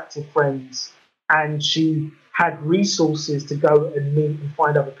had attractive friends and she had resources to go and meet and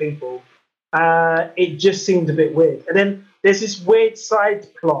find other people. It just seemed a bit weird. And then there's this weird side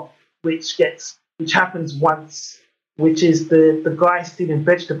plot which happens once, which is the guy stealing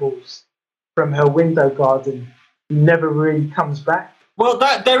vegetables from her window garden. He never really comes back. Well,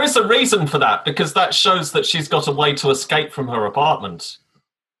 there is a reason for that, because that shows that she's got a way to escape from her apartment.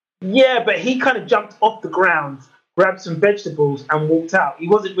 Yeah, but he kind of jumped off the ground, grabbed some vegetables, and walked out. He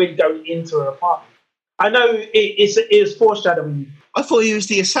wasn't really going into her apartment. I know it was foreshadowing. I thought he was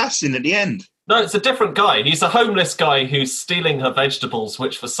the assassin at the end. No, it's a different guy. He's a homeless guy who's stealing her vegetables,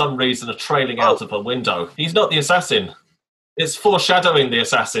 which for some reason are trailing out of her window. He's not the assassin. It's foreshadowing the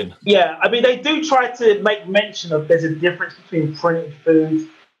assassin. Yeah, I mean, they do try to make mention of there's a difference between printed food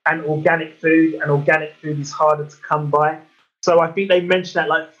and organic food is harder to come by. So I think they mentioned that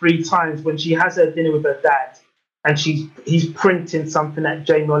like 3 times when she has her dinner with her dad and he's printing something that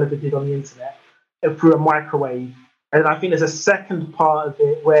Jamie Oliver did on the internet through a microwave. And I think there's a second part of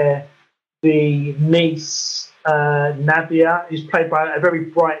it where the niece, Nadia, who's played by a very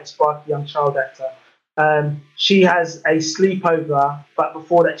bright and sparky young child actor, she has a sleepover, but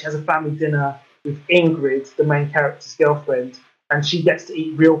before that she has a family dinner with Ingrid, the main character's girlfriend, and she gets to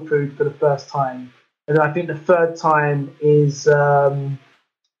eat real food for the first time. And then I think the third time is I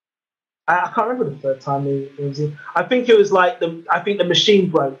can't remember the third time it was in. I think it was like the machine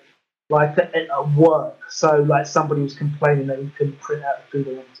broke like at work, so like somebody was complaining that he couldn't print out the food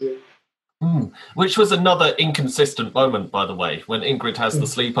they wanted to eat. Which was another inconsistent moment, by the way, when Ingrid has the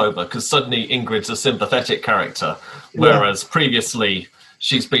sleepover, because suddenly Ingrid's a sympathetic character, whereas previously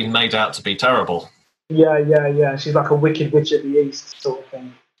she's been made out to be terrible. Yeah. She's like a wicked witch of the East sort of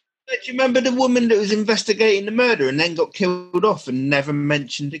thing. Do you remember the woman that was investigating the murder and then got killed off and never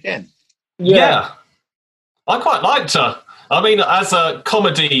mentioned again? Yeah. I quite liked her. I mean, as a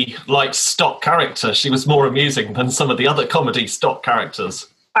comedy, like, stock character, she was more amusing than some of the other comedy stock characters.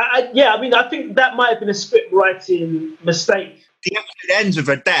 I think that might have been a script writing mistake. The episode ends with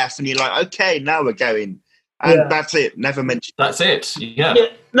her death, and you're like, okay, now we're going. And that's it, never mentioned. That's it, yeah.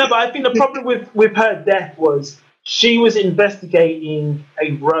 No, but I think the problem with her death was she was investigating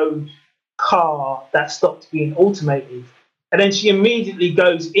a road car that stopped being automated. And then she immediately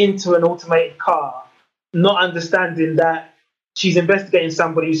goes into an automated car, not understanding that she's investigating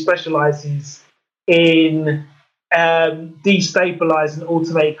somebody who specialises in destabilizing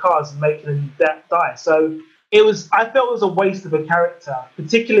automated cars and making them die. So I felt it was a waste of a character,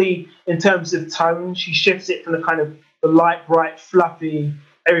 particularly in terms of tone. She shifts it from the kind of the light, bright, fluffy,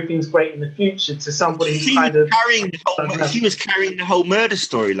 everything's great in the future to somebody who's she was carrying the whole murder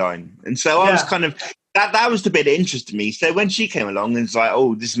storyline, and so I was kind of that was the bit that interested me. So when she came along and it's like,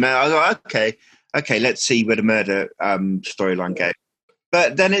 oh, this murder, I was like, okay, let's see where the murder storyline goes.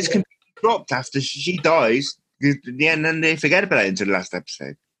 But then it's completely dropped after she dies. And then they forget about it until the last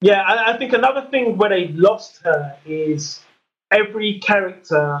episode. Yeah, I think another thing where they lost her is every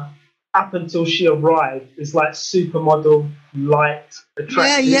character up until she arrived is like supermodel, light,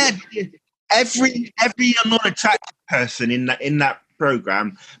 attractive. Yeah. Every non-attractive person in that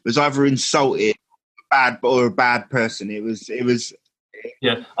program was either insulted, or a bad person. It was.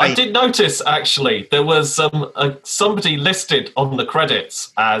 Yeah, I did notice, actually, there was somebody listed on the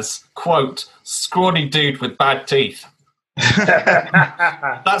credits as, quote, scrawny dude with bad teeth.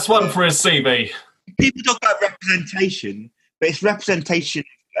 That's one for his CV. People talk about representation, but it's representation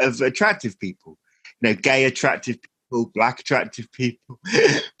of attractive people. Gay attractive people, black attractive people.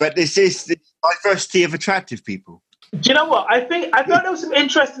 But this is the diversity of attractive people. Do you know what? I thought there was some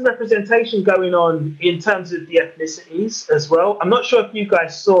interesting representation going on in terms of the ethnicities as well. I'm not sure if you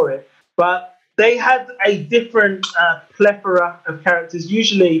guys saw it, but they had a different plethora of characters.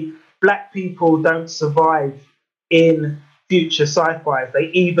 Usually, black people don't survive in future sci-fi. They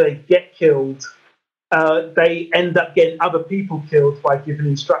either get killed they end up getting other people killed by giving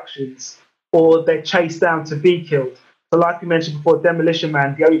instructions, or they're chased down to be killed. So like we mentioned before, Demolition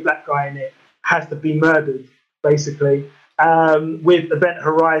Man, the only black guy in it, has to be murdered, basically. With Event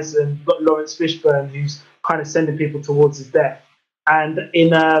Horizon, you've got Lawrence Fishburne, who's kind of sending people towards his death. And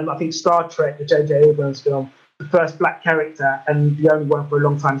in, I think, Star Trek, the J.J. Abrams film, the first black character, and the only one for a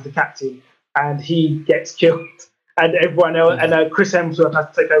long time, is the captain. And he gets killed. And everyone else, and Chris Hemsworth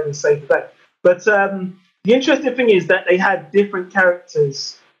has to take over and save the day. But the interesting thing is that they had different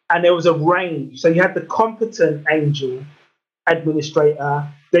characters, and there was a range. So you had the competent angel administrator,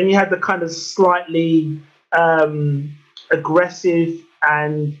 then you had the kind of slightly aggressive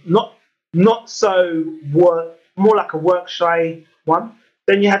and not so more like a work shy one.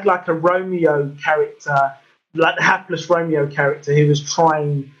 Then you had like a Romeo character, like the hapless Romeo character, who was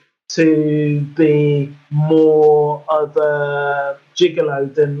trying to be more of a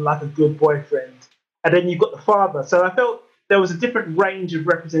gigolo than like a good boyfriend. And then you've got the father. So I felt there was a different range of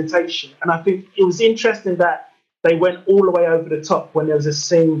representation. And I think it was interesting that they went all the way over the top when there was a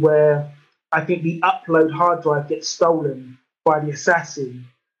scene where I think the upload hard drive gets stolen by the assassin.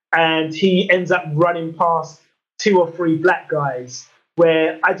 And he ends up running past 2 or 3 black guys,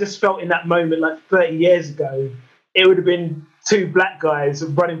 where I just felt in that moment, like 30 years ago, it would have been 2 black guys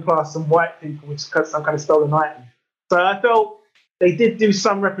running past some white people with some kind of stolen item. So I felt they did do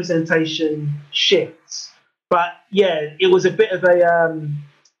some representation shifts, but yeah, it was a bit of a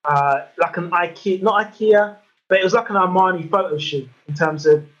like an IKEA, not IKEA, but it was like an Armani photo shoot in terms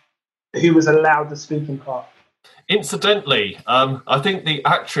of who was allowed the speaking part. Incidentally, I think the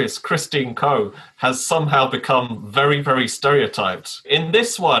actress Christine Coe has somehow become very, very stereotyped. In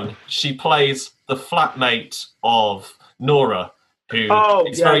this one, she plays the flatmate of Nora, who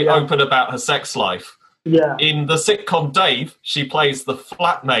is very open about her sex life. Yeah. In the sitcom Dave, she plays the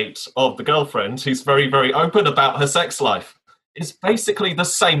flatmate of the girlfriend, who's very, very open about her sex life. It's basically the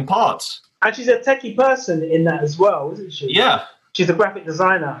same part. And she's a techie person in that as well, isn't she? Yeah. She's a graphic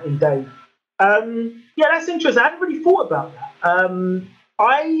designer in Dave. Yeah, that's interesting. I hadn't really thought about that.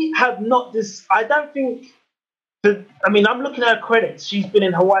 I have not this. I don't think. I'm looking at her credits. She's been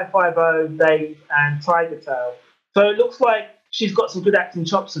in Hawaii Five-0, Dave, and Tiger Tail. So it looks like she's got some good acting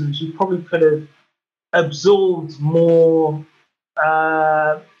chops, and she probably could have absorbed more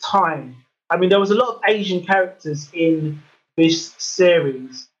time. I mean, there was a lot of Asian characters in this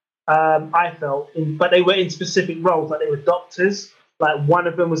series. I felt, but they were in specific roles, like they were doctors. Like one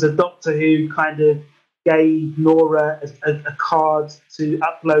of them was a doctor who kind of gave Nora a card to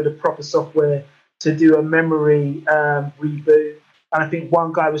upload a proper software to do a memory reboot. And I think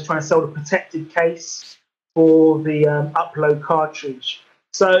one guy was trying to sell the protected case for the upload cartridge.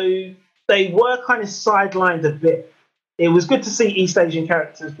 So they were kind of sidelined a bit. It was good to see East Asian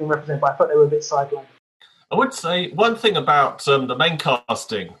characters being represented, but I thought they were a bit sidelined. I would say one thing about the main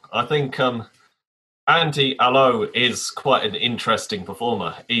casting. I think Andy Allo is quite an interesting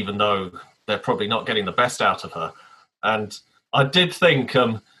performer, even though they're probably not getting the best out of her. And I did think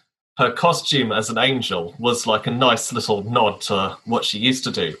her costume as an angel was like a nice little nod to what she used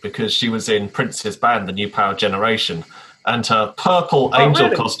to do, because she was in Prince's band, The New Power Generation, and her purple angel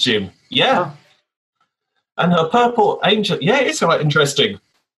costume. Yeah. And her purple angel, it's quite interesting.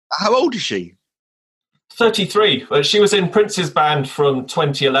 How old is she? 33. She was in Prince's band from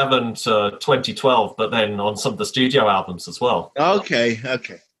 2011 to 2012, but then on some of the studio albums as well. Okay. I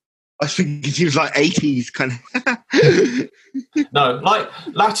was thinking she was like 80s kind of. No, like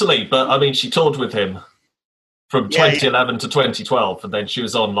latterly, but I mean, she toured with him from 2011 to 2012, and then she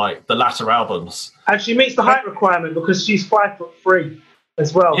was on like the latter albums. And she meets the height requirement because she's 5'3"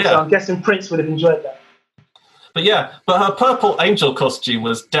 as well. Yeah. So I'm guessing Prince would have enjoyed that. But her purple angel costume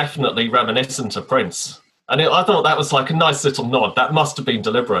was definitely reminiscent of Prince. And I thought that was like a nice little nod. That must have been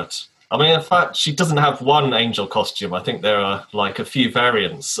deliberate. I mean, in fact, she doesn't have one angel costume. I think there are like a few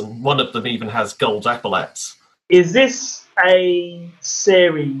variants, and one of them even has gold epaulets. Is this a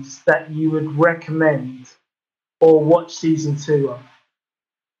series that you would recommend or watch season 2 of?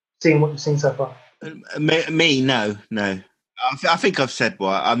 Seeing what you've seen so far? Me, no. I think I've said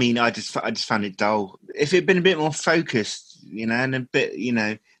what. I mean, I just found it dull. If it had been a bit more focused, and a bit,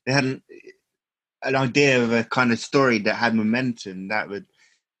 they hadn't an idea of a kind of story that had momentum, that would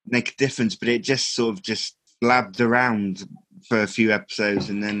make a difference. But it just sort of just blabbed around for a few episodes,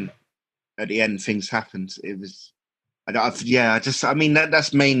 and then at the end, things happened. It was,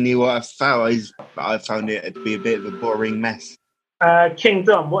 that's mainly what I felt. I found it to be a bit of a boring mess.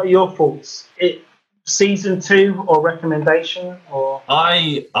 Kingdom, what are your thoughts? Season 2 or recommendation? Or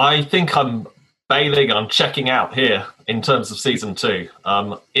I think I'm bailing on checking out here in terms of season 2.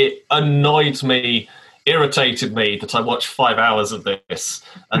 It annoyed me irritated me that I watched 5 hours of this,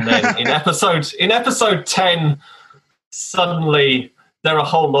 and then in episode 10, suddenly there are a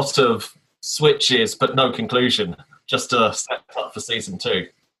whole lot of switches but no conclusion, just a set up for season 2,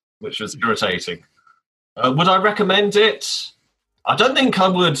 which was irritating. Would I recommend it? I don't think I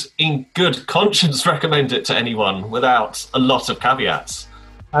would, in good conscience, recommend it to anyone without a lot of caveats.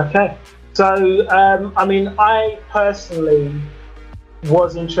 Okay. So, I personally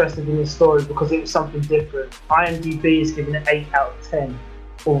was interested in this story because it was something different. IMDb is giving it 8 out of 10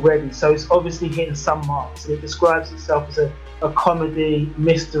 already, so it's obviously hitting some marks. It describes itself as a comedy,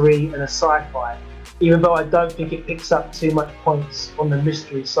 mystery, and a sci-fi, even though I don't think it picks up too much points on the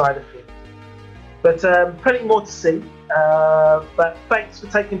mystery side of things. But plenty more to see. But thanks for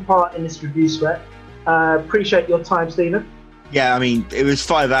taking part in this review, Sweat. Appreciate your time, Stephen. Yeah, I mean, it was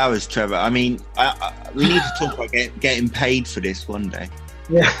 5 hours, Trevor. I mean, we need to talk about getting paid for this one day.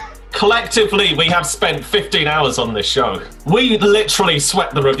 Yeah. Collectively, we have spent 15 hours on this show. We literally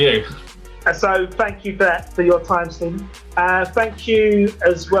sweat the review. So thank you for your time, Stephen. Thank you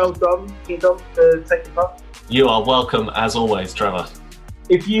as well, Dom, for taking part. You are welcome, as always, Trevor.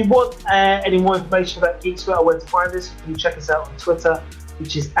 If you want any more information about Geek Sweat or where to find us, you can check us out on Twitter,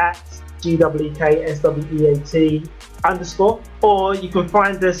 which is at GWKSWEAT_, or you can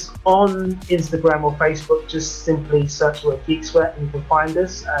find us on Instagram or Facebook. Just simply search the word Geek Sweat and you can find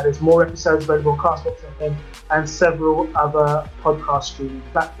us. There's more episodes available on Castbox FM and several other podcast streaming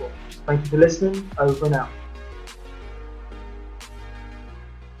platforms. Thank you for listening. Over and out.